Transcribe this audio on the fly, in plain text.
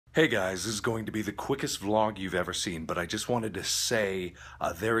Hey guys, this is going to be the quickest vlog you've ever seen, but I just wanted to say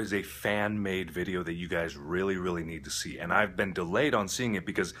there is a fan-made video that you guys really need to see, and I've been delayed on seeing it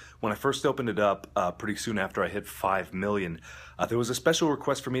because when I first opened it up pretty soon after I hit 5 million, there was a special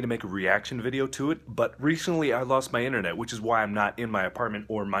request for me to make a reaction video to it, but recently I lost my internet, which is why I'm not in my apartment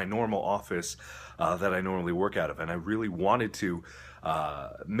or my normal office that I normally work out of, and I really wanted to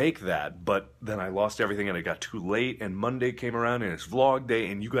make that, but then I lost everything and it got too late, and Monday came around and it's vlog day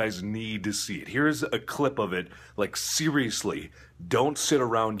and you guys need to see it. Here's a clip of it. Like, seriously, don't sit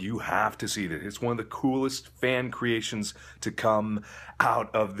around, you have to see it. It's one of the coolest fan creations to come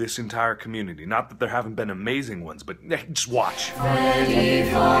out of this entire community. Not that there haven't been amazing ones, but just watch. Freddy,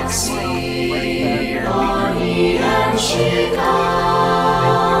 Foxy, Bonnie, and Chica.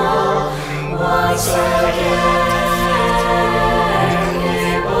 Once again,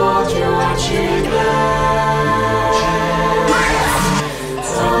 they bought your chicken.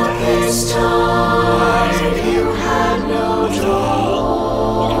 But this time you had no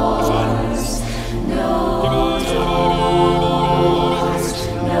doors, no doors,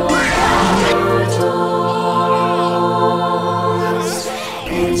 no power doors.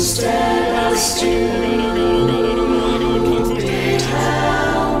 Instead, a stupid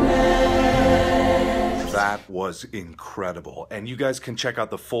helmet. That was incredible, and you guys can check out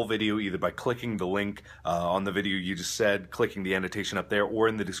the full video either by clicking the link on the video you just said, clicking the annotation up there, or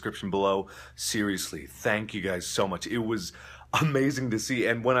in the description below. Seriously, thank you guys so much. It was amazing to see,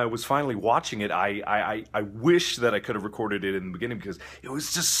 and when I was finally watching it, I wish that I could have recorded it in the beginning because it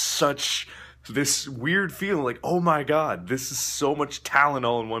was just such this weird feeling like, oh my god, this is so much talent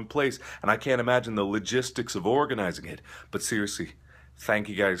all in one place, and I can't imagine the logistics of organizing it. But seriously, thank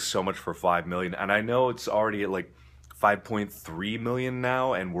you guys so much for 5 million, and I know it's already at like 5.3 million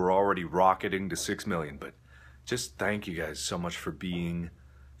now, and we're already rocketing to 6 million, but just thank you guys so much for being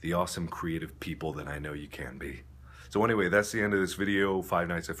the awesome creative people that I know you can be. So anyway, that's the end of this video. Five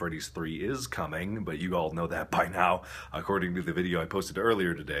Nights at Freddy's 3 is coming, but you all know that by now, according to the video I posted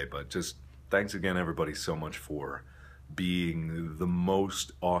earlier today. But just thanks again, everybody, so much for being the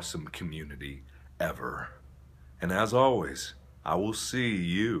most awesome community ever. And as always, I will see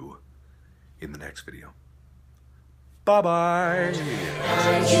you in the next video. Bye-bye.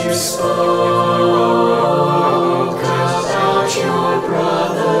 And you spoke.